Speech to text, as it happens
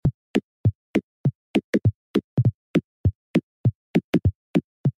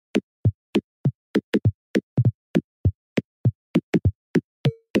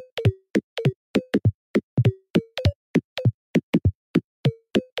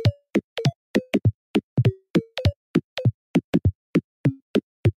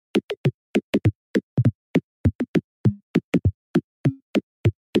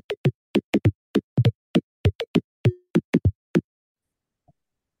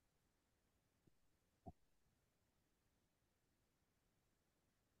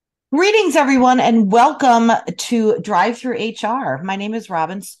Greetings, everyone, and welcome to Drive Through HR. My name is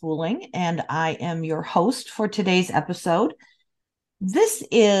Robin Schooling, and I am your host for today's episode. This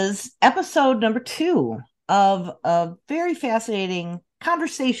is episode number 2 of a very fascinating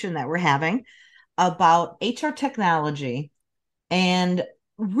conversation that we're having about HR technology and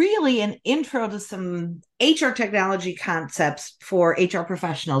really an intro to some HR technology concepts for HR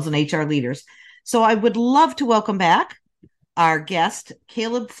professionals and HR leaders. So I would love to welcome back our guest,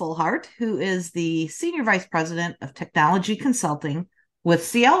 Caleb Fullhart, who is the Senior Vice President of Technology Consulting with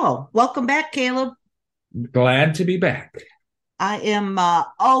Cielo. Welcome back, Caleb. Glad to be back. I am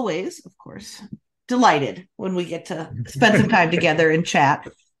always, of course, delighted when we get to spend some time together and chat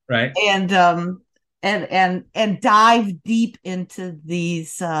Right. and dive deep into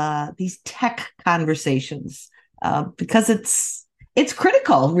these tech conversations because it's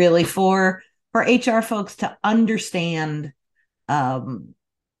critical, really, for HR folks to understand um,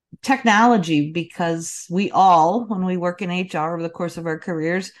 technology, because we all, when we work in HR over the course of our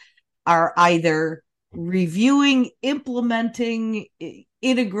careers, are either reviewing, implementing,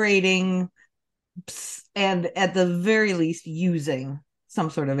 integrating, and at the very least using some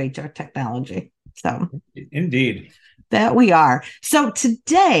sort of HR technology. So Indeed. that we are. So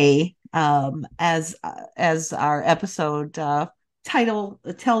today, as our episode title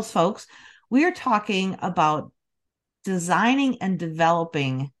tells folks, we are talking about designing and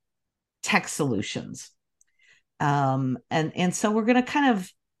developing tech solutions. And so we're going to kind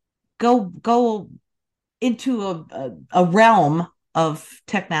of go into a realm of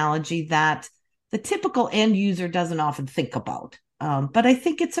technology that the typical end user doesn't often think about. But I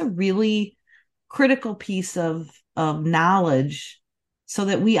think it's a really critical piece of knowledge so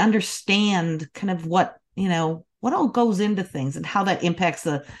that we understand kind of what all goes into things and how that impacts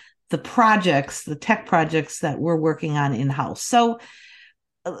the tech projects that we're working on in-house. So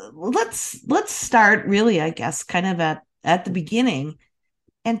let's start, really, I guess, kind of at the beginning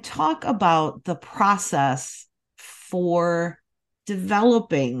and talk about the process for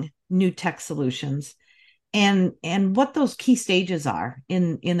developing new tech solutions and what those key stages are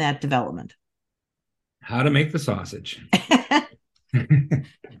in that development. How to make the sausage.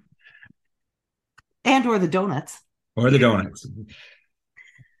 And or the donuts. Or the donuts.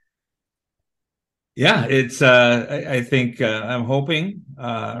 Yeah, it's I think I'm hoping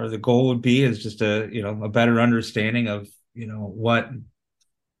or the goal would be is just a better understanding of what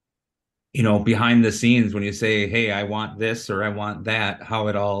behind the scenes when you say, hey, I want this or I want that, how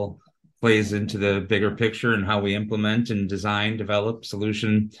it all plays into the bigger picture and how we implement and design, develop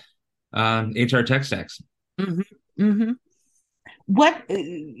solution HR tech stacks. Mm-hmm. Mm-hmm. What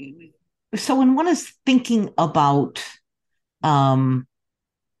so when one is thinking about um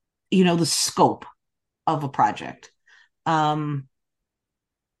the scope of a project, um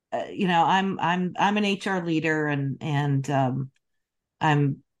I'm an HR leader, and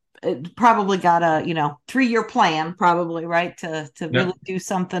I'm probably got a 3-year plan, probably, right, to really Yep. do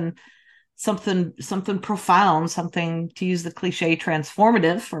something profound, something, to use the cliche,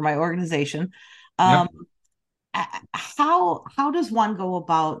 transformative for my organization. um Yep. how does one go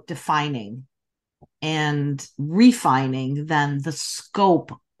about defining and refining then the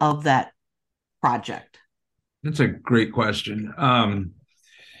scope of that project? That's a great question.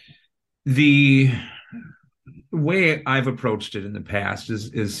 The way I've approached it in the past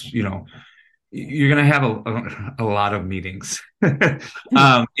is you're going to have a lot of meetings. In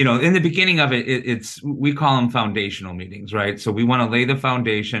the beginning of it's we call them foundational meetings, right? So we want to lay the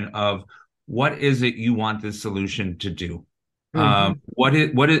foundation of what is it you want this solution to do. Mm-hmm.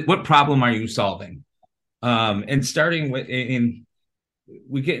 What problem are you solving? And starting with in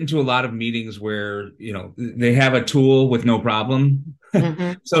we get into a lot of meetings where they have a tool with no problem.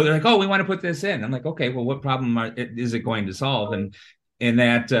 Mm-hmm. So they're like, oh, we want to put this in. I'm like, okay, well, what problem is it going to solve? And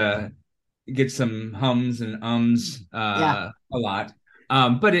that gets some hums and ums Yeah. a lot.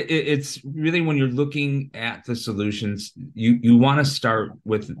 But it's really, when you're looking at the solutions, you want to start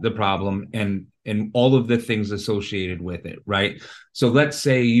with the problem and all of the things associated with it, right? So let's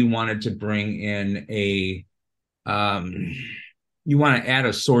say you wanted to bring in um, you want to add a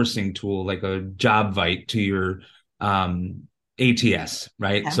sourcing tool like a JobVite to your ATS,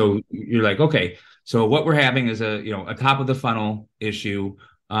 right? Yeah. So you're like, okay, so what we're having is a top of the funnel issue,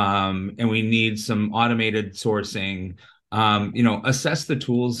 and we need some automated sourcing. Assess the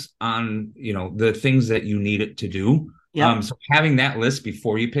tools on the things that you need it to do. Yep. So having that list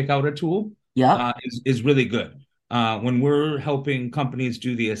before you pick out a tool Yep. is really good. When we're helping companies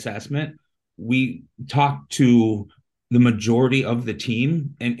do the assessment, we talk to the majority of the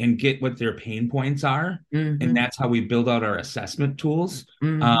team and get what their pain points are. And Mm-hmm. that's how we build out our assessment tools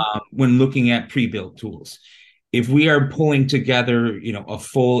Mm-hmm. when looking at pre-built tools. If we are pulling together, a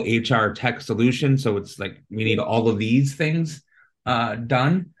full HR tech solution, so it's like we need all of these things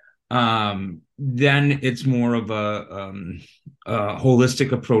done, then it's more of a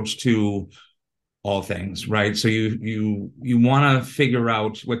holistic approach to all things, right? So you want to figure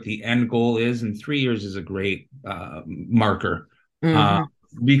out what the end goal is, and 3 years is a great marker uh,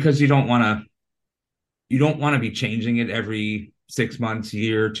 Mm-hmm. because you don't want to be changing it every 6 months,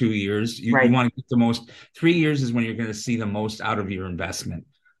 year, 2 years. You Right. want to get the most. 3 years is when you're going to see the most out of your investment.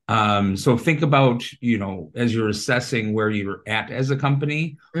 So think about, as you're assessing where you're at as a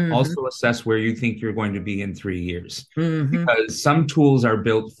company, Mm-hmm. also assess where you think you're going to be in 3 years. Mm-hmm. Because some tools are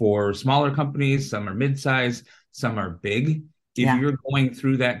built for smaller companies, some are mid-size, some are big. If Yeah. you're going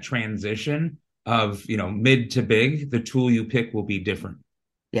through that transition of, mid to big, the tool you pick will be different.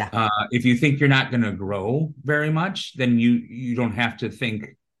 Yeah. If you think you're not going to grow very much, then you don't have to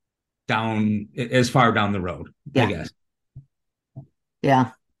think down as far down the road, I Yeah. guess.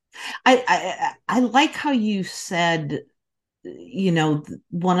 Yeah. I like how you said,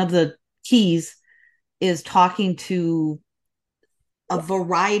 one of the keys is talking to a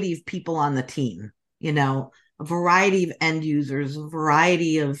variety of people on the team, a variety of end users, a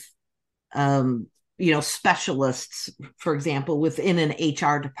variety of um, specialists, for example, within an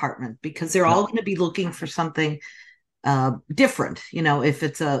HR department, because they're Yeah. all going to be looking for something different. If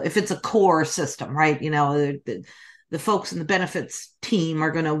it's a core system, right? The folks in the benefits team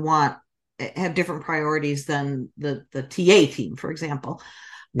are going to have different priorities than the TA team, for example.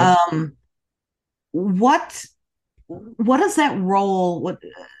 Yep. Um, what what is that role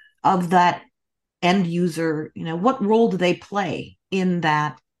of that end user? What role do they play in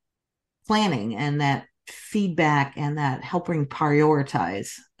that planning and that feedback and that helping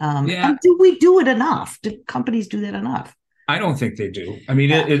prioritize? Yeah, And do we do it enough? Do companies do that enough? I don't think they do. I mean,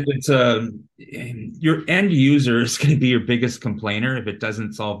 Yeah. it's your end user is going to be your biggest complainer if it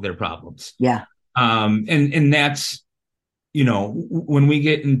doesn't solve their problems. Yeah. And that's, when we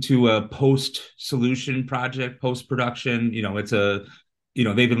get into a post solution project, post production,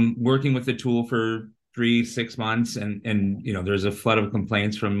 they've been working with the tool for 3 6 months, and there's a flood of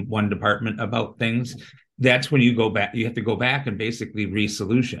complaints from one department about things. That's when you have to go back and basically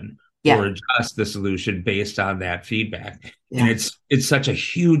re-solution or Yeah. adjust the solution based on that feedback. And Yeah. it's such a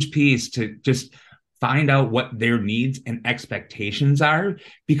huge piece to just find out what their needs and expectations are,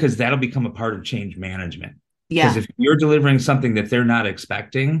 because that'll become a part of change management. Because Yeah. if you're delivering something that they're not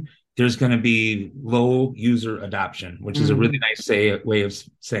expecting, there's going to be low user adoption, which is a really Mhm. nice way of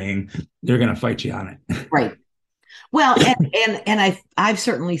saying they're going to fight you on it. Right. Well, and I've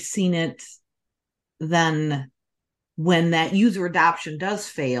certainly seen it then when that user adoption does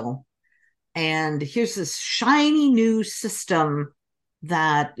fail, and here's this shiny new system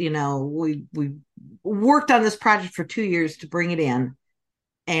that we worked on this project for 2 years to bring it in,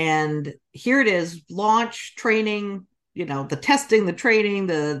 and here it is, launch, training, the testing, the training,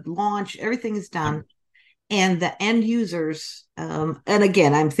 the launch, everything is done, and the end users, and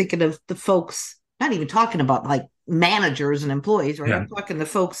again, I'm thinking of the folks, not even talking about like managers and employees, right? Yeah. I'm talking the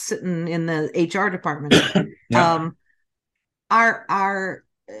folks sitting in the HR department, Yeah. um, are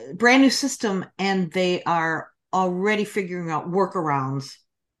brand new system, and they are already figuring out workarounds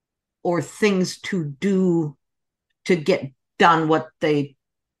or things to do to get done what they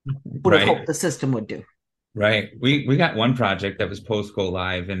would have hoped Right. the system would do. Right. We got one project that was post go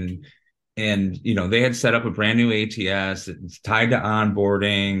live, and they had set up a brand new ATS. It's tied to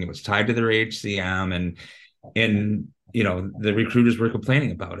onboarding. It was tied to their HCM, and the recruiters were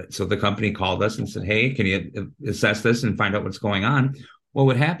complaining about it. So the company called us and said, "Hey, can you assess this and find out what's going on?" Well,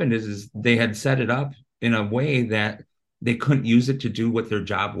 what happened is they had set it up in a way that they couldn't use it to do what their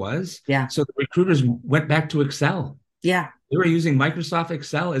job was. Yeah. So the recruiters went back to Excel. Yeah. They were using Microsoft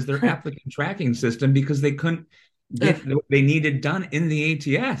Excel as their applicant tracking system because they couldn't get what they needed done in the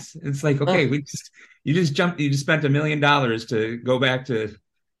ATS. It's like, okay, you just spent $1 million to go back to,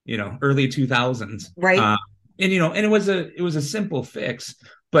 early 2000s. Right. And it was a simple fix,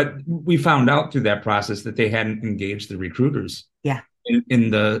 but we found out through that process that they hadn't engaged the recruiters Yeah. in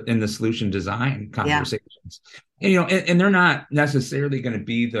the solution design Yeah. conversations. And they're not necessarily going to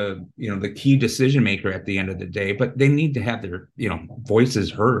be the key decision maker at the end of the day, but they need to have their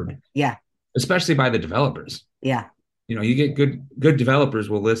voices heard, Yeah. especially by the developers. Yeah. You get good developers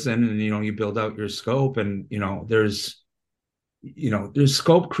will listen, and you build out your scope, and there's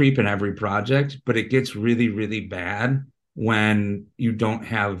scope creep in every project, but it gets really, really bad when you don't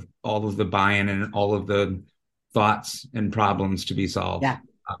have all of the buy-in and all of the thoughts and problems to be solved Yeah.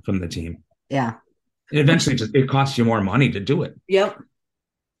 from the team. Yeah. And eventually it costs you more money to do it. Yep.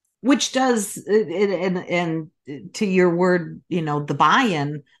 Which does, and to your word, the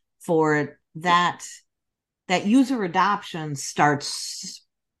buy-in for it, that user adoption starts,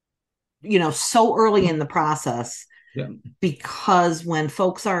 so early in the process. Yeah. Because when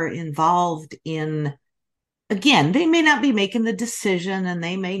folks are involved in, again, they may not be making the decision and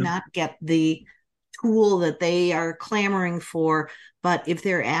they may not get the tool that they are clamoring for, but if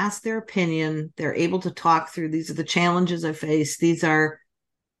they're asked their opinion, they're able to talk through, these are the challenges I face, this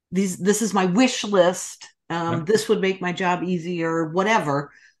is my wish list, this would make my job easier,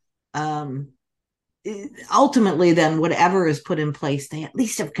 whatever. Ultimately, then whatever is put in place, they at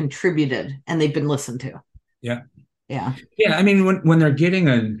least have contributed and they've been listened to. Yeah. Yeah. Yeah. I mean, when they're getting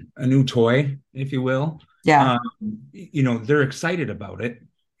a new toy, if you will, yeah, they're excited about it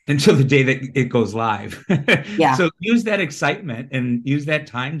until the day that it goes live. Yeah. So use that excitement and use that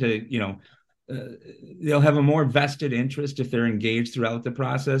time to, they'll have a more vested interest if they're engaged throughout the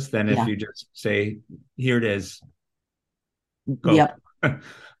process than if you just say, here it is. Go. Yep.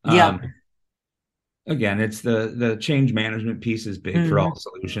 Yep. Again, it's the change management piece is big for all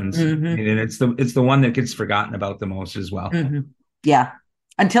solutions, Mm-hmm. and it's the one that gets forgotten about the most as well. Mm-hmm. Yeah,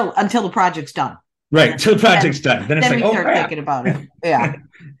 until the project's done. Right, till the project's done, then it's like, we start thinking about it. Yeah.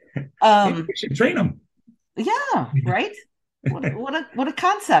 We should train them. Yeah, right. What a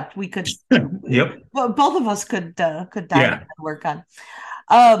concept we could. Yep. Both of us could dive in and work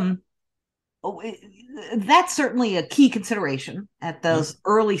on. That's certainly a key consideration at those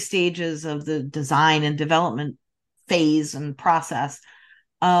early stages of the design and development phase and process.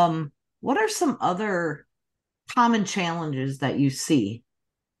 What are some other common challenges that you see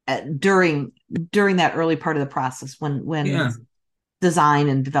during that early part of the process when design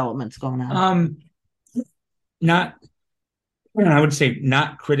and development's going on? I would say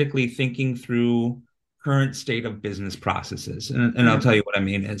not critically thinking through current state of business processes. And I'll tell you what I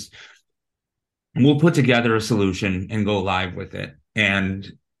mean is we'll put together a solution and go live with it. And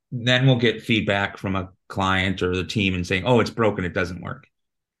then we'll get feedback from a client or the team and saying, oh, it's broken, it doesn't work.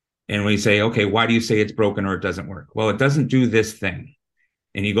 And we say, okay, why do you say it's broken or it doesn't work? Well, it doesn't do this thing.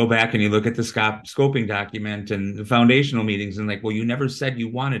 And you go back and you look at the scoping document and the foundational meetings and like, well, you never said you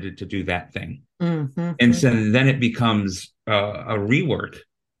wanted it to do that thing. Mm-hmm. And so then it becomes a rework.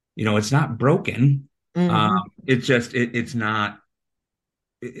 It's not broken. Mm-hmm. It's just, it's not,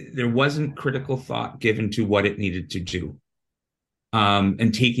 there wasn't critical thought given to what it needed to do.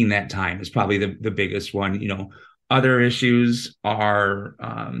 And taking that time is probably the biggest one. Other issues are,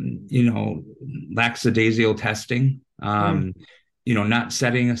 lackadaisical testing, not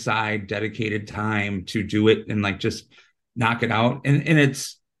setting aside dedicated time to do it and like just knock it out. And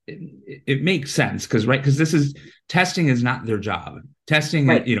it makes sense because this is testing is not their job. Testing,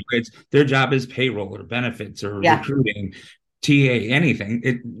 it's their job is payroll or benefits or recruiting, TA,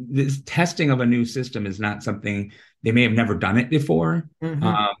 anything. This testing of a new system is not something they may have never done it before.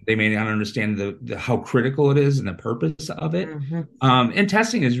 Mm-hmm. They may not understand the how critical it is and the purpose of it. Mm-hmm. And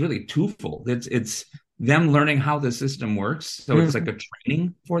testing is really twofold. It's them learning how the system works. So it's like a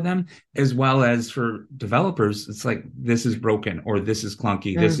training for them, as well as for developers. It's like, this is broken or this is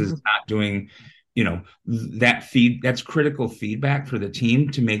clunky. This is not doing, that's critical feedback for the team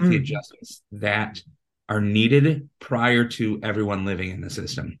to make the adjustments that are needed prior to everyone living in the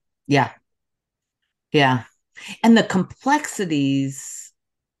system. Yeah. Yeah. And the complexities,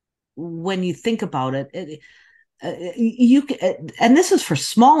 when you think about it, and this is for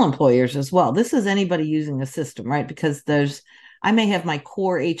small employers as well. This is anybody using a system, right? Because I may have my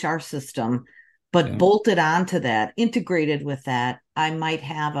core HR system, but bolted onto that, integrated with that, I might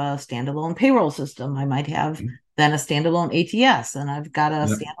have a standalone payroll system. I might have then a standalone ATS, and I've got a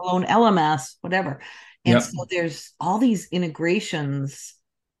standalone LMS, whatever. And so there's all these integrations.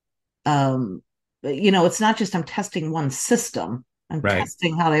 It's not just I'm testing one system. I'm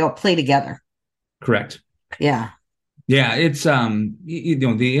testing how they all play together. Correct. Yeah. Yeah, it's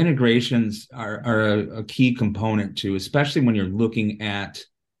the integrations are a key component too, especially when you're looking at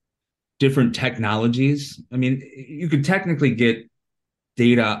different technologies. I mean, you could technically get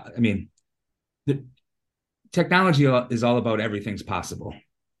data. I mean, the technology is all about everything's possible,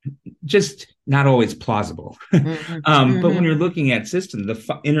 just not always plausible. But when you're looking at systems, the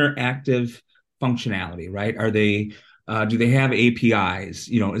interactive functionality, right? Are they do they have APIs?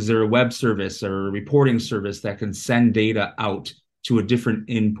 Is there a web service or a reporting service that can send data out to a different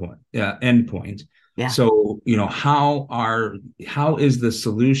endpoint? Yeah. So, how is the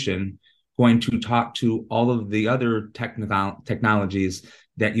solution going to talk to all of the other technologies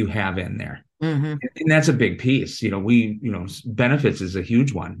that you have in there? Hmm. And that's a big piece. Benefits is a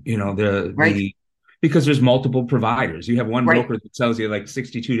huge one. Right. Because there's multiple providers. You have one Right. broker that sells you like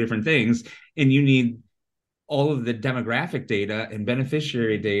 62 different things, and you need all of the demographic data and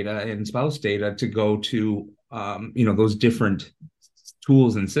beneficiary data and spouse data to go to those different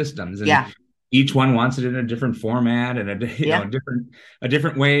tools and systems. And Yeah. each one wants it in a different format and Yeah. a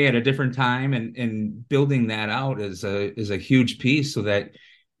different way at a different time. And building that out is a huge piece so that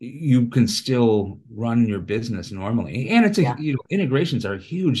you can still run your business normally. And Yeah. integrations are a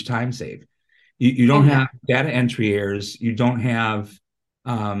huge time save. You Oh don't yeah. have data entry errors. You don't have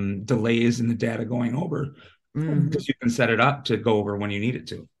delays in the data going over Hmm. because you can set it up to go over when you need it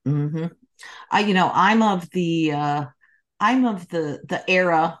to. Hmm. I'm of the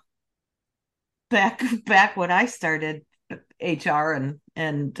era back when I started HR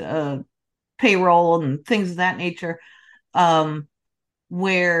and payroll and things of that nature, um,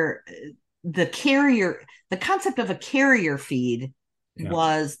 where the carrier, the concept of a carrier feed Yeah.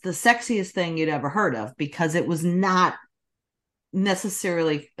 was the sexiest thing you'd ever heard of because it was not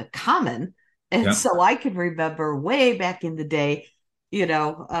necessarily common. And Yeah. so I can remember way back in the day, you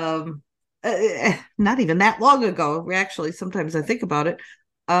know, not even that long ago, actually, sometimes I think about it,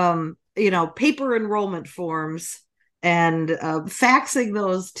 paper enrollment forms and faxing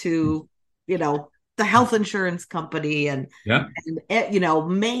those to, the health insurance company Yeah.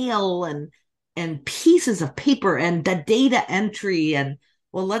 and mail and pieces of paper and the data entry and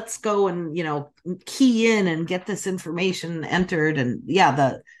well let's go and key in and get this information entered and yeah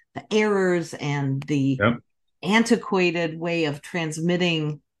the errors and the Yep. antiquated way of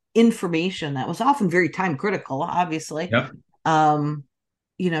transmitting information that was often very time critical obviously. Yep. um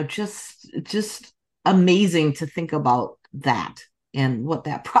just amazing to think about that and what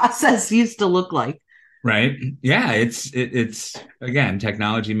that process used to look like. Right. Yeah. It's again,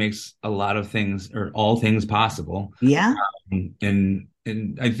 technology makes a lot of things or all things possible. Yeah.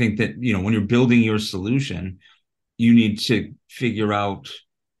 And I think that, when you're building your solution, you need to figure out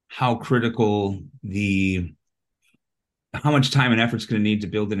how critical how much time and effort is going to need to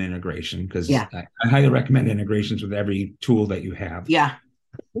build an integration because Yeah. I highly recommend integrations with every tool that you have. Yeah.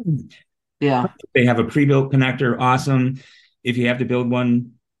 Yeah. They have a pre-built connector, awesome. If you have to build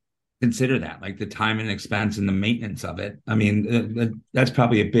one, consider that, like the time and expense and the maintenance of it. I mean, that's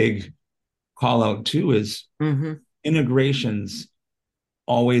probably a big call out too, is Mm-hmm. integrations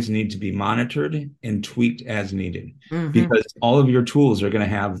always need to be monitored and tweaked as needed Mm-hmm. because all of your tools are going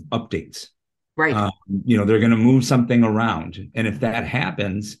to have updates. Right. They're going to move something around. And if that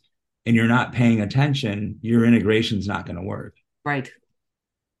happens and you're not paying attention, your integration's not going to work. Right.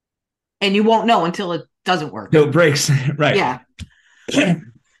 And you won't know until it doesn't work. So it breaks, right. Yeah.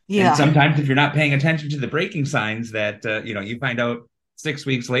 And Yeah. sometimes if you're not paying attention to the braking signs that, you find out 6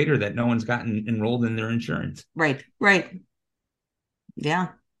 weeks later that no one's gotten enrolled in their insurance. Right. Right. Yeah.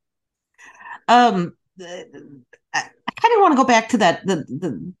 I kind of want to go back to that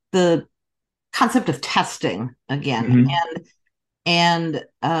the concept of testing again Mm-hmm. and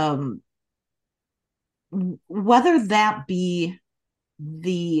whether that be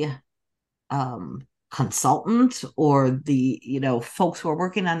the consultant or the folks who are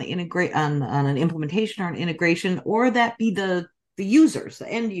working on the integrate on an implementation or an integration or that be the users, the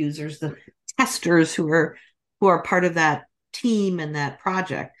end users, the testers who are part of that team and that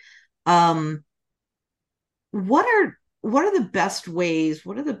project. um what are the best ways,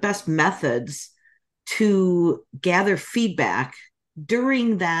 what are the best methods to gather feedback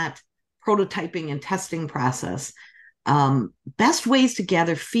during that prototyping and testing process? Best ways to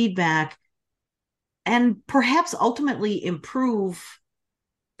gather feedback and perhaps ultimately improve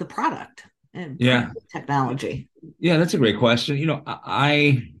the product and improve Yeah. the technology. Yeah, that's a great question.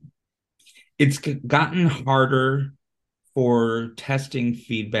 It's gotten harder for testing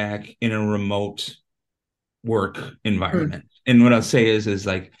feedback in a remote work Mm. environment. And what I'll say is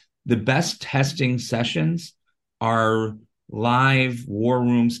like the best testing sessions are live war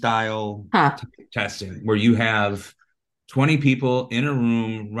room style Huh. testing where you have 20 people in a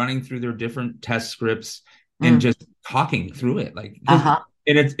room running through their different test scripts and Mm. just talking through it like because Uh-huh.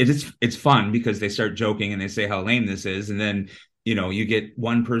 it's fun because they start joking and they say how lame this is and then you get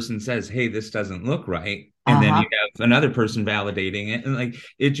one person says hey this doesn't look right and then you Uh-huh. have another person validating it and like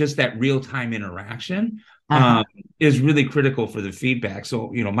it's just that real-time interaction Uh-huh. um, is really critical for the feedback. So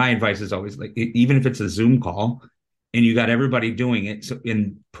my advice is always like even if it's a Zoom call and you got everybody doing it so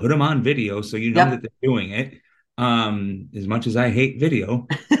and put them on video so you know that Yep. they're doing it. As much as I hate video,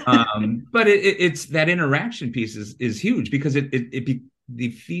 but it's that interaction piece is huge because the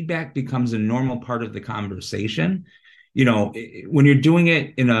feedback becomes a normal part of the conversation, when you're doing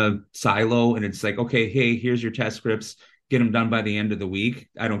it in a silo and it's like, okay, hey, here's your test scripts, get them done by the end of the week.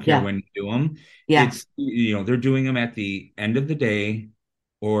 I don't care Yeah. when you do them. Yeah. It's, they're doing them at the end of the day,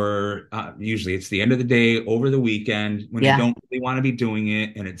 or usually it's the end of the day over the weekend when they Yeah. don't really want to be doing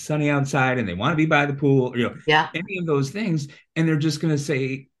it and it's sunny outside and they want to be by the pool, Yeah. any of those things. And they're just going to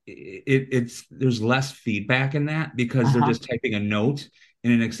say it's there's less feedback in that because they're Uh-huh. just typing a note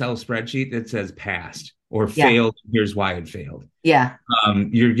in an Excel spreadsheet that says passed or Yeah. failed. Here's why it failed. Yeah.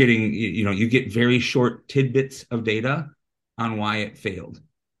 You're getting, you get very short tidbits of data on why it failed.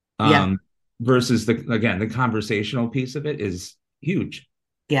 Yeah. Versus the conversational piece of it is huge.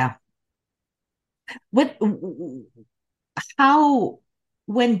 Yeah. What, how,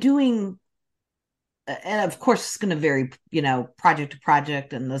 when doing, and of course it's going to vary, project to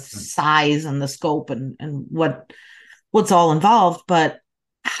project and the size and the scope and what's all involved, but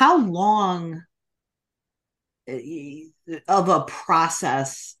how long of a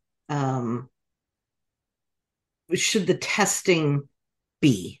process should the testing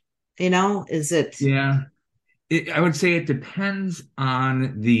be? Is it Yeah. I would say it depends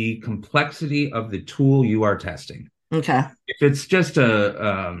on the complexity of the tool you are testing. okay? If it's just if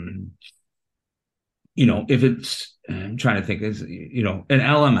it's, I'm trying to think, is, an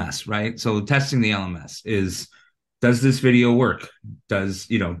LMS, right? So testing the LMS is, does this video work? Does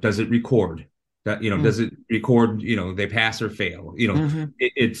it record? Mm. Does it record, they pass or fail? Mm-hmm.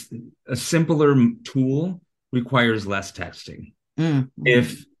 It's a simpler tool requires less testing. Mm-hmm.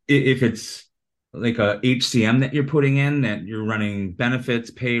 If it's like a HCM that you're putting in, that you're running benefits,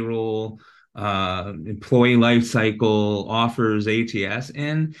 payroll, employee life cycle, offers, ATS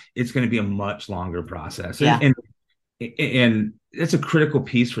in, it's going to be a much longer process. Yeah. And it's a critical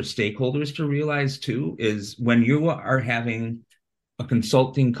piece for stakeholders to realize too, is when you are having a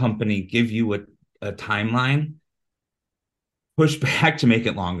consulting company give you a timeline, push back to make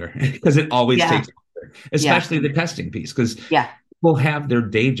it longer because it always Yeah. takes longer, especially the testing piece, because Yeah. people have their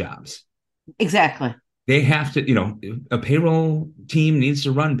day jobs. Exactly. They have to, a payroll team needs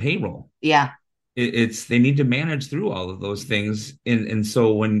to run payroll. Yeah. It's they need to manage through all of those things. And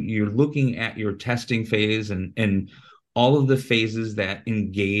so when you're looking at your testing phase and all of the phases that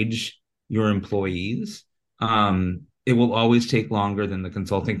engage your employees, it will always take longer than the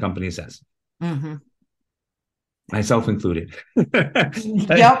consulting company says. Mm-hmm. Myself included.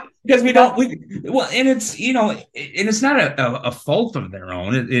 Yep. Because and it's not a fault of their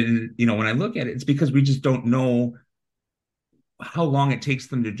own. When I look at it, it's because we just don't know how long it takes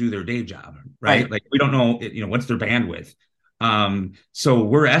them to do their day job, right? Right. Like we don't know, what's their bandwidth. So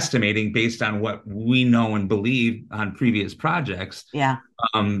we're estimating based on what we know and believe on previous projects. Yeah.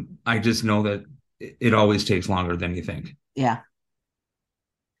 I just know that it always takes longer than you think. Yeah.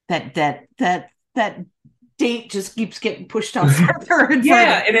 That date just keeps getting pushed out further and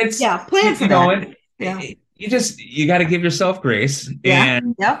Yeah, further. and it's Plan for that. Yeah. You got to give yourself grace. Yeah.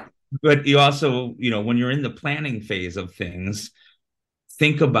 And Yep. but you also, when you're in the planning phase of things,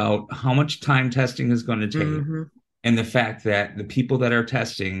 think about how much time testing is going to take, Mm-hmm. and the fact that the people that are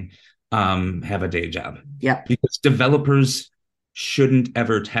testing have a day job. Yep. Because developers shouldn't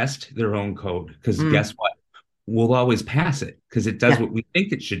ever test their own code, because guess what? We'll always pass it because it does what we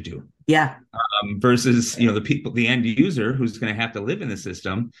think it should do. Yeah. Versus, the end user who's going to have to live in the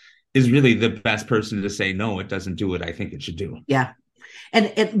system is really the best person to say, no, it doesn't do what I think it should do. Yeah.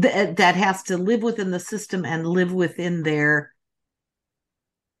 And that has to live within the system and live within their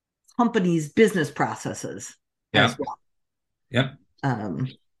company's business processes as well. Yep.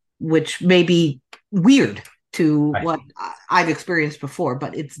 Which may be weird to what I've experienced before,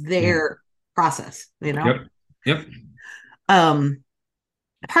 but it's their process, Yep.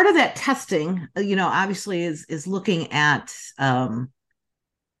 Part of that testing, obviously is looking at how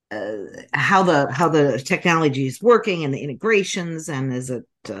the technology is working and the integrations, and is it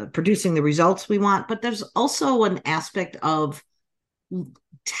producing the results we want. But there's also an aspect of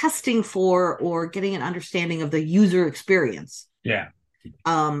testing for or getting an understanding of the user experience. Yeah.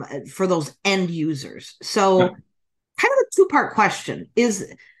 For those end users. So kind of a two-part question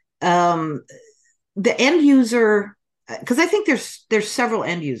is the end user, because I think there's several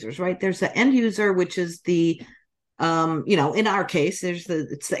end users, right? There's the end user, which is the in our case, it's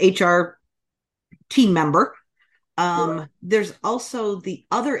the HR team member. There's also the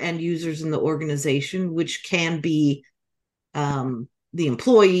other end users in the organization, which can be the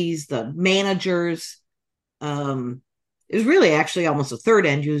employees, the managers. Is really actually almost a third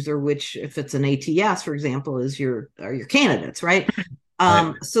end user, which, if it's an ATS, for example, are your candidates, right?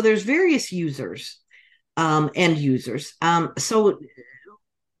 So there's various users, end users. So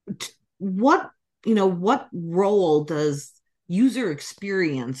what what role does user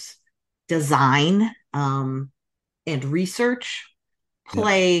experience design and research Yeah.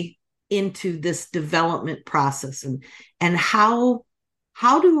 play into this development process, and how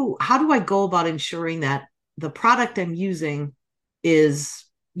do I go about ensuring that the product I'm using is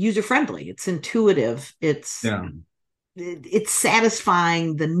user friendly, it's intuitive, Yeah. it's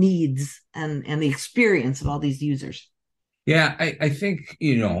satisfying the needs and the experience of all these users. Yeah. I think,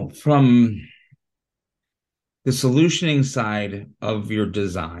 from the solutioning side of your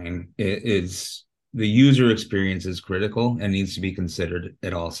design is the user experience is critical and needs to be considered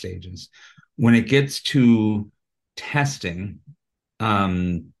at all stages. When it gets to testing,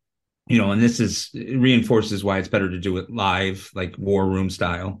 um, and this is reinforces why it's better to do it live, like war room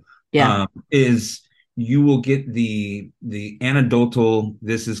style, Yeah. is you will get the anecdotal,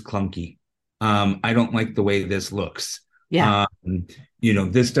 this is clunky. I don't like the way this looks. Yeah.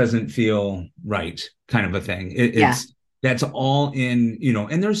 This doesn't feel right, kind of a thing. Yeah. That's all in,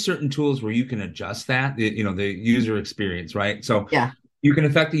 and there's certain tools where you can adjust that, the user experience, right? So Yeah. you can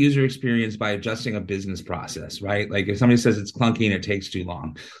affect the user experience by adjusting a business process, right? Like if somebody says it's clunky and it takes too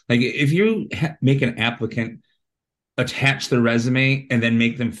long, like if you make an applicant attach their resume and then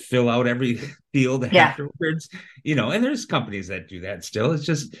make them fill out every field Yeah. afterwards, and there's companies that do that still. It's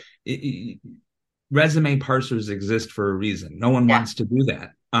just resume parsers exist for a reason. No one Yeah. wants to do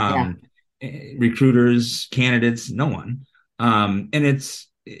that. Yeah. Recruiters, candidates, no one. And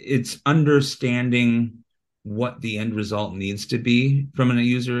it's understanding what the end result needs to be from a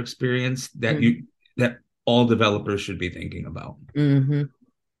user experience that all developers should be thinking about. Mm-hmm.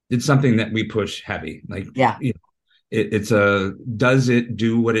 It's something that we push heavy. Like, Yeah. it's does it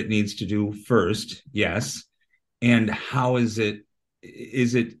do what it needs to do first? Yes. And how is it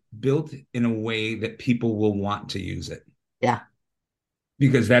built in a way that people will want to use it? Yeah.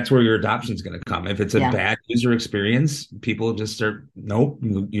 Because that's where your adoption is going to come. If it's a Yeah. bad user experience, people just start, nope,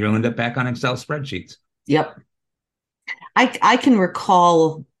 you'll end up back on Excel spreadsheets. Yep. I can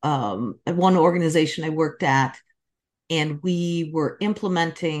recall one organization I worked at, and we were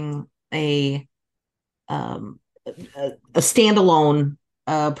implementing um, a standalone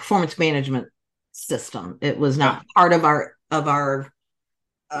performance management system. It was Yep. not part of our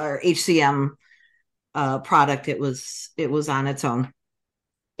HCM product. It was on its own,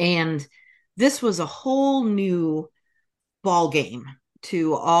 and this was a whole new ball game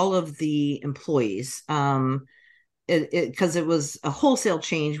to all of the employees. Because it was a wholesale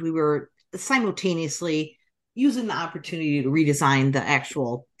change. We were simultaneously using the opportunity to redesign the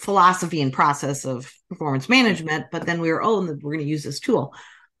actual philosophy and process of performance management, but then we were, we're going to use this tool.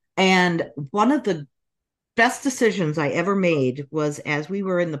 And one of the best decisions I ever made was, as we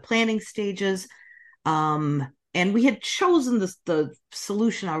were in the planning stages, and we had chosen the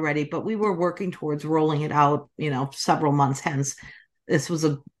solution already, but we were working towards rolling it out, several months hence. This was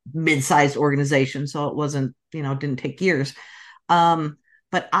a mid-sized organization, so it wasn't, didn't take years.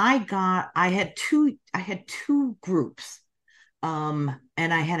 But I had two groups. And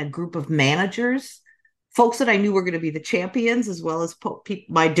I had a group of managers, folks that I knew were going to be the champions, as well as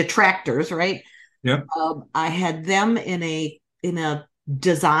my detractors, right? Yep. I had them in a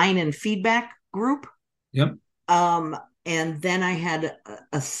design and feedback group. Yep. And then I had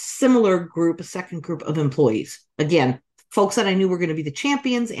a similar group, a second group of employees. Again, folks that I knew were going to be the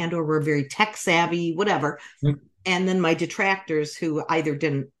champions and or were very tech savvy, whatever. Yep. And then my detractors, who either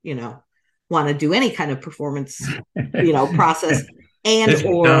didn't, want to do any kind of performance, process, and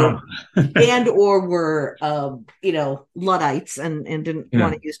or were, Luddites and didn't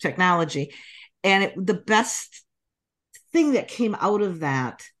want to use technology. And the best thing that came out of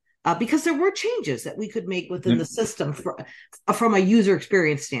that, because there were changes that we could make within the system from a user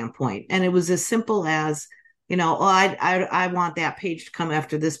experience standpoint. And it was as simple as, I want that page to come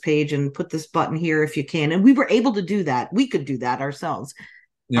after this page and put this button here if you can. And we were able to do that. We could do that ourselves.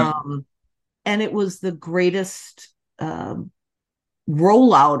 Yep. And it was the greatest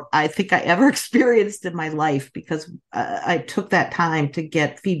rollout I think I ever experienced in my life, because I took that time to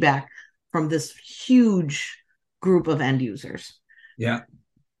get feedback from this huge group of end users. Yeah.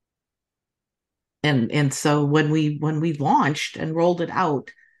 And so when we launched and rolled it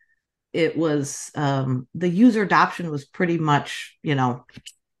out, it was the user adoption was pretty much,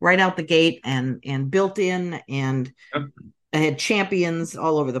 right out the gate and built in, and Yep. I had champions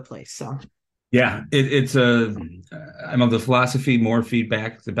all over the place. So yeah, I'm of the philosophy, more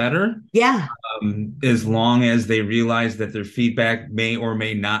feedback the better. Yeah. As long as they realize that their feedback may or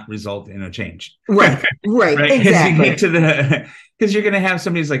may not result in a change. Right. Right. Exactly. Because you're going to have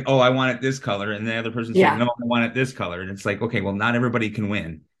somebody who's like, oh, I want it this color. And the other person's Yeah. like, no, I want it this color. And it's like, okay, well, not everybody can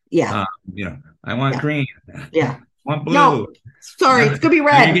win. Yeah. You know, I want Yeah. green, I Yeah. want blue. No, sorry, Now, it's gonna be now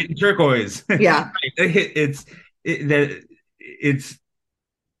you're red. getting turquoise. Yeah. That it's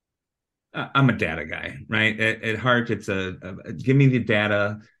I'm a data guy, right? At heart, it's give me the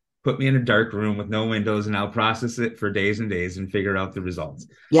data, put me in a dark room with no windows, and I'll process it for days and days and figure out the results.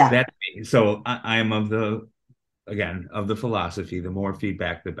 Yeah. That's me. So I'm of the again of the philosophy: the more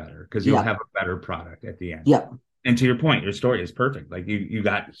feedback, the better, because you'll Yep. have a better product at the end. Yep. And to your point, your story is perfect. Like you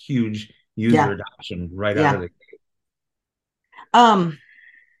got huge user Yeah. adoption right out of Yeah. the Um,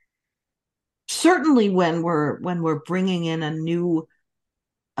 Certainly when we're bringing in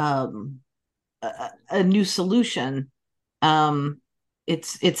um a new solution, um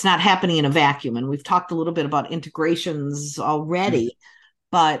it's not happening in a vacuum. And we've talked a little bit about integrations gate. already,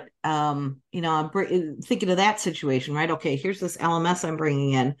 but I'm thinking of that situation, right? Okay, here's this LMS I'm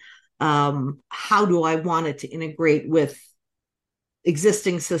bringing in. How do I want it to integrate with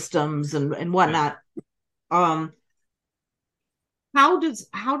existing systems and Yeah. whatnot? um how does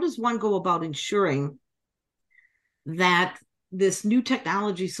one go about ensuring that this new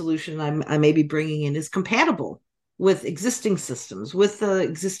technology solution I may be bringing in is compatible with existing systems, with the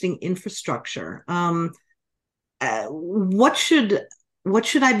existing infrastructure? What should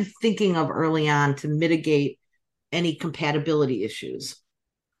I be thinking of early on to mitigate any compatibility issues?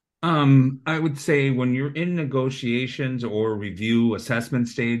 I would say when you're in negotiations or review assessment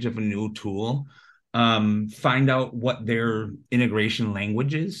stage of a new tool, find out what their integration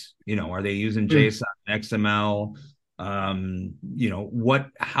language is. You know, are they using Mm, JSON, XML?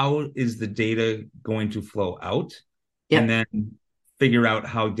 How is the data going to flow out? And yep. then figure out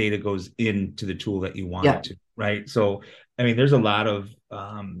how data goes into the tool that you want it Yep. to, right? So, I mean, there's a lot of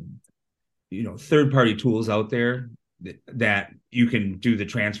third-party tools out there that you can do the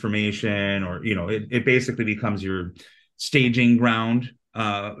transformation, or it basically becomes your staging ground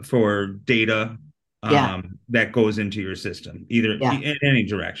for data Yeah. that goes into your system, either Yeah. in any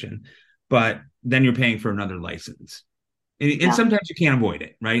direction. But then you're paying for another license, and Yeah. sometimes you can't avoid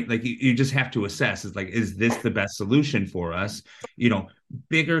it, right? Like you just have to assess, is like, is this the best solution for us? you know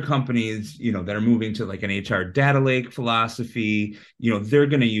Bigger companies, that are moving to like an HR data lake philosophy, they're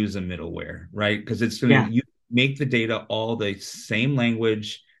going to use a middleware, right? Because it's going to, Yeah. you make the data all the same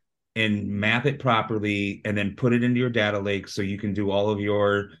language and map it properly, and then put it into your data lake so you can do all of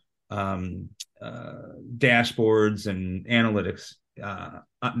your um, dashboards and analytics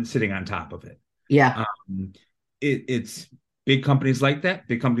sitting on top of it. Yeah. um, it's big companies like that.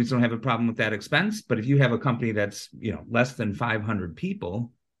 Big companies don't have a problem with that expense, but if you have a company that's less than 500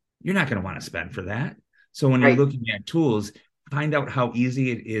 people, you're not going to want to spend for that. So when you're Right. looking at tools, find out how easy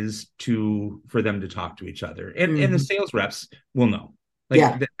it is for them to talk to each other, and the Hmm. sales reps will know. Like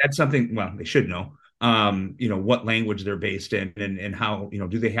Yeah. that's something. Well, they should know. What language they're based in, and how,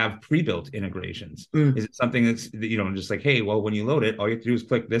 do they have pre-built integrations? Mm. Is it something that's, just like, hey, well, when you load it, all you have to do is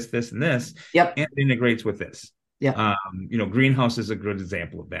click this, this, and this, Yep. and it integrates with this. Yep. Greenhouse is a good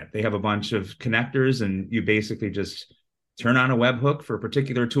example of that. They have a bunch of connectors, and you basically just turn on a webhook for a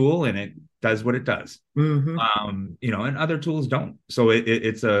particular tool, and it does what it does. Hmm. And other tools don't. So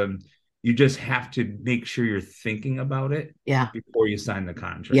it's a you just have to make sure you're thinking about it Yeah. before you sign the Yeah.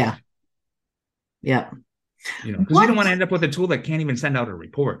 contract. Yeah. Because you What? don't want to end up with a tool that can't even send out a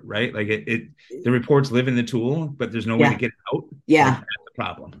report, right? Like the reports live in the tool, but there's no way to Yeah. get it out. Like Yeah. that's the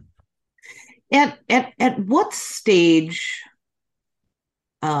problem. At what stage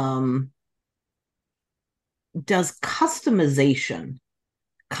um does customization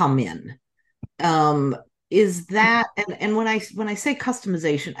come in? Um, is that, and when I say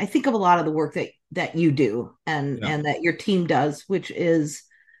customization, I think of a lot of the work that you do Yeah. and that your team does, which is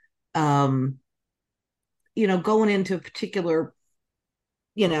um, going into a particular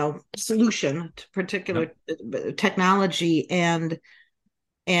solution to Yep. particular technology and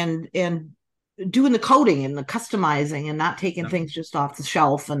doing the coding and the customizing and not taking Yep. things just off the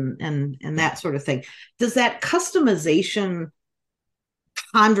shelf and Yep. that sort of thing. Does that customization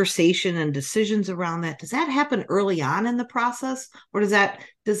conversation and decisions around that, does that happen early on in the process, or does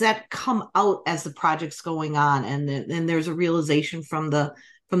that come out as the project's going on, and there's a realization from the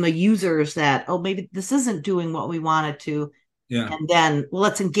users that, oh, maybe this isn't doing what we wanted to, Yeah. and then, well,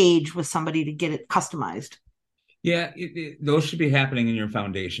 let's engage with somebody to get it customized? Yeah. Those should be happening in your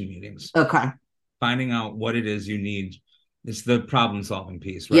foundation meetings. Okay. Finding out what it is you need. It's the problem solving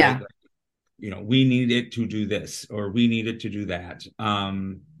piece, right? Yeah. Like, we need it to do this, or we need it to do that.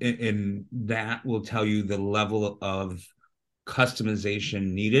 And that will tell you the level of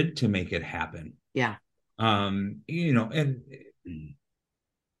customization needed to make it happen. Yeah. And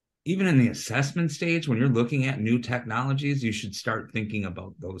even in the assessment stage, when you're looking at new technologies, you should start thinking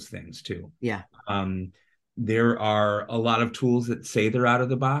about those things too. Yeah. Um, there are a lot of tools that say they're out of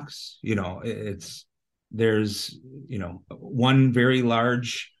the box. There's, one very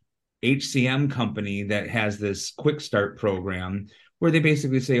large HCM company that has this quick start program where they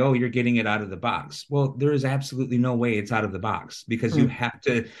basically say, oh, you're getting it out of the box. Well, there is absolutely no way it's out of the box because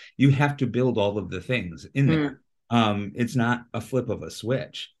Mm. you have to build all of the things in Mm. there. It's not a flip of a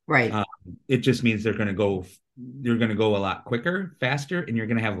switch. Right. Um, it just means you're going to go a lot quicker, faster, and you're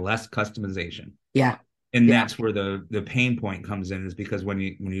going to have less customization. Yeah. And Yeah. that's where the pain point comes in, is because when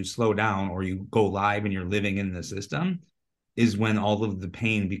you slow down or you go live and you're living in the system, is when all of the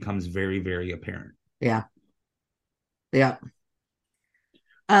pain becomes very, very apparent. Yeah. Yeah.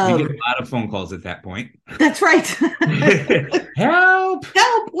 We get a lot of phone calls at that point. That's right. Help!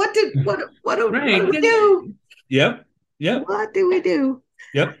 Help! What do Right. we do? Yep. Yep. What do we do?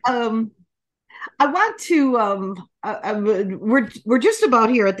 Yep. I want to we're just about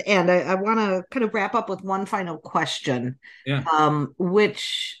here at the end. I want to kind of wrap up with one final question, Yeah.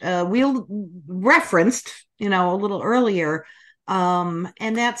 which we'll referenced, a little earlier, and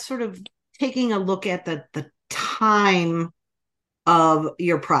that's sort of taking a look at the time of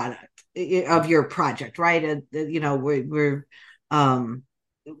your project, right? And um,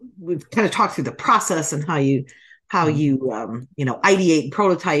 we've kind of talked through the process and how you ideate,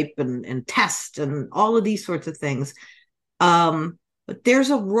 prototype, and test, and all of these sorts of things. But there's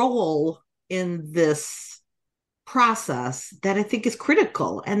a role in this process that I think is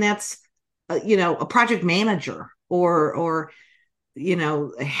critical, and that's a project manager, or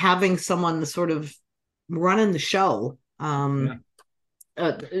having someone to sort of running the show, Yeah.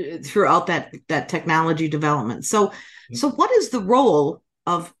 throughout that technology development. So what is the role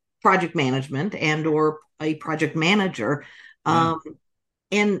of project management and/or a project manager, Yeah. um,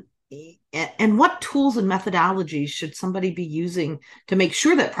 and and what tools and methodologies should somebody be using to make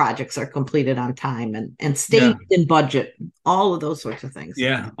sure that projects are completed on time and stay Yeah. in budget, all of those sorts of things?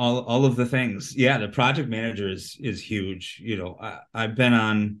 Yeah, all of the things. Yeah, the project manager is huge. I've been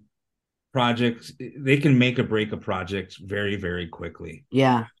on projects. They can make or break a project very, very quickly.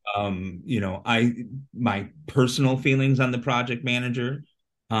 Yeah. I my personal feelings on the project manager,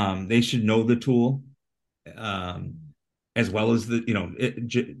 they should know the tool, um, as well as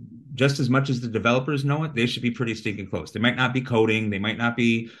just as much as the developers know it. They should be pretty stinking close. They might not be coding, they might not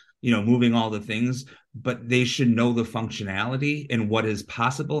be, moving all the things, but they should know the functionality and what is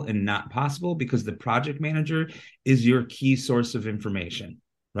possible and not possible, because the project manager is your key source of information,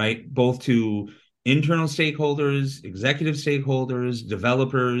 right? Both to internal stakeholders, executive stakeholders,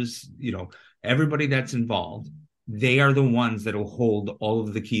 developers, everybody that's involved. They are the ones that will hold all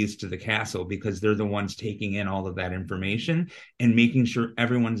of the keys to the castle, because they're the ones taking in all of that information and making sure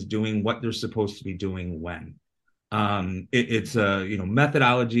everyone's doing what they're supposed to be doing when. It's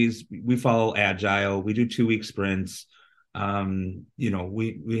methodologies. We follow agile. We do 2-week sprints.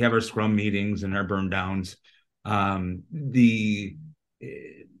 We have our scrum meetings and our burn downs. I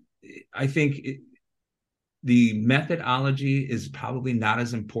think the methodology is probably not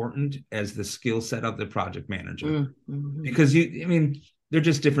as important as the skill set of the project manager. Mm-hmm. Because they're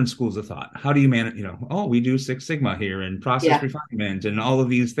just different schools of thought. How do you manage, we do Six Sigma here and process refinement and all of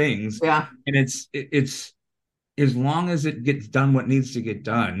these things. Yeah. And it's as long as it gets done what needs to get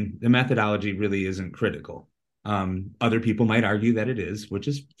done, the methodology really isn't critical. Other people might argue that it is, which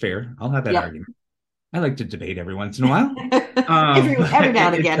is fair. I'll have that argument. I like to debate every once in a while. Every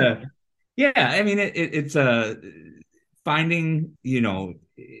now and again. It's finding,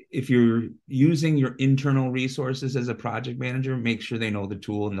 if you're using your internal resources as a project manager, make sure they know the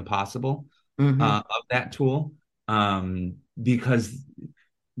tool and the possible of that tool, because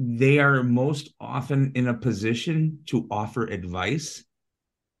they are most often in a position to offer advice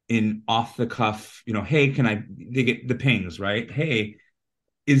in off the cuff, hey, they get the pings, right? Hey,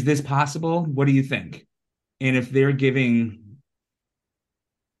 is this possible? What do you think? And if they're giving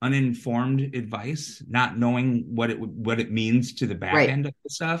uninformed advice, not knowing what it means to the back end of the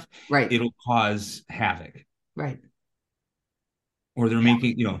stuff, it'll cause havoc. Right. Or they're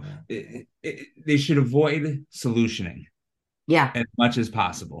making, they should avoid solutioning. Yeah. As much as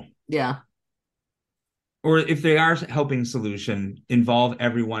possible. Yeah. Or if they are helping solution, involve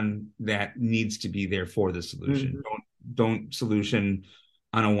everyone that needs to be there for the solution. Mm-hmm. Don't solution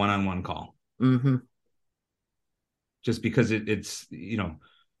on a one-on-one call. Mm-hmm. Just because it's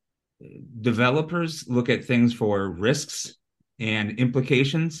developers look at things for risks and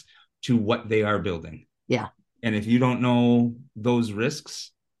implications to what they are building. Yeah. And if you don't know those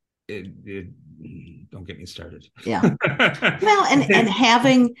risks, don't get me started. Yeah. Well, and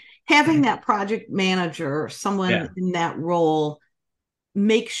having that project manager, someone Yeah. in that role,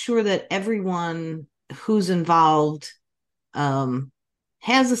 make sure that everyone who's involved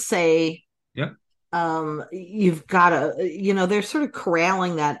has a say. Yep. You've got to, they're sort of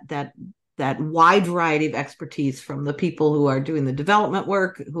corralling that wide variety of expertise from the people who are doing the development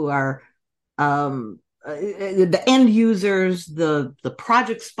work, who are the end users, the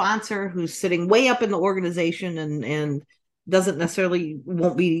project sponsor who's sitting way up in the organization and doesn't necessarily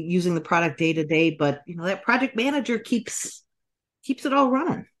won't be using the product day to day, but that project manager keeps it all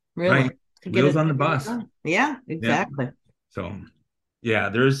running, really, Right. to get Wheels it on the to get it bus. done. Yeah, Yeah. exactly. So yeah,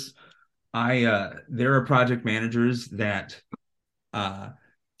 there are project managers that uh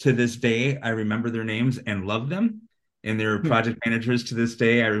to this day I remember their names and love them. And there are project managers to this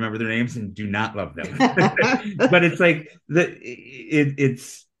day I remember their names and do not love them. But it's like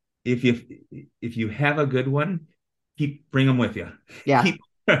it's if you have a good one, bring them with you. Yeah, Keep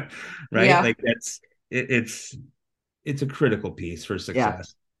right? yeah, Like it's a critical piece for yeah,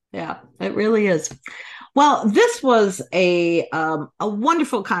 success. yeah. It really is. Well, this was a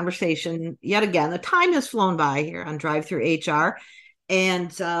wonderful conversation yet again. The time has flown by here on Drive Through HR,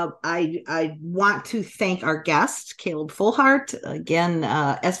 and I want to thank our guest, Caleb Fullhart, again,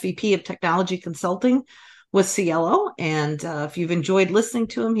 SVP of Technology Consulting with Cielo. And if you've enjoyed listening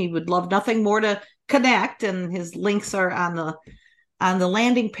to him, he would love nothing more to connect. And his links are on the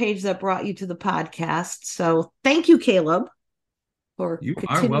landing page that brought you to the podcast. So thank you, Caleb, for You are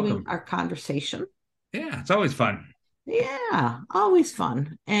continuing welcome. our conversation. Yeah, it's always fun. Yeah, always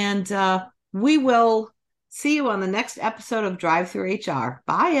fun. And we will see you on the next episode of Drive Through HR.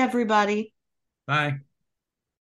 Bye, everybody. Bye.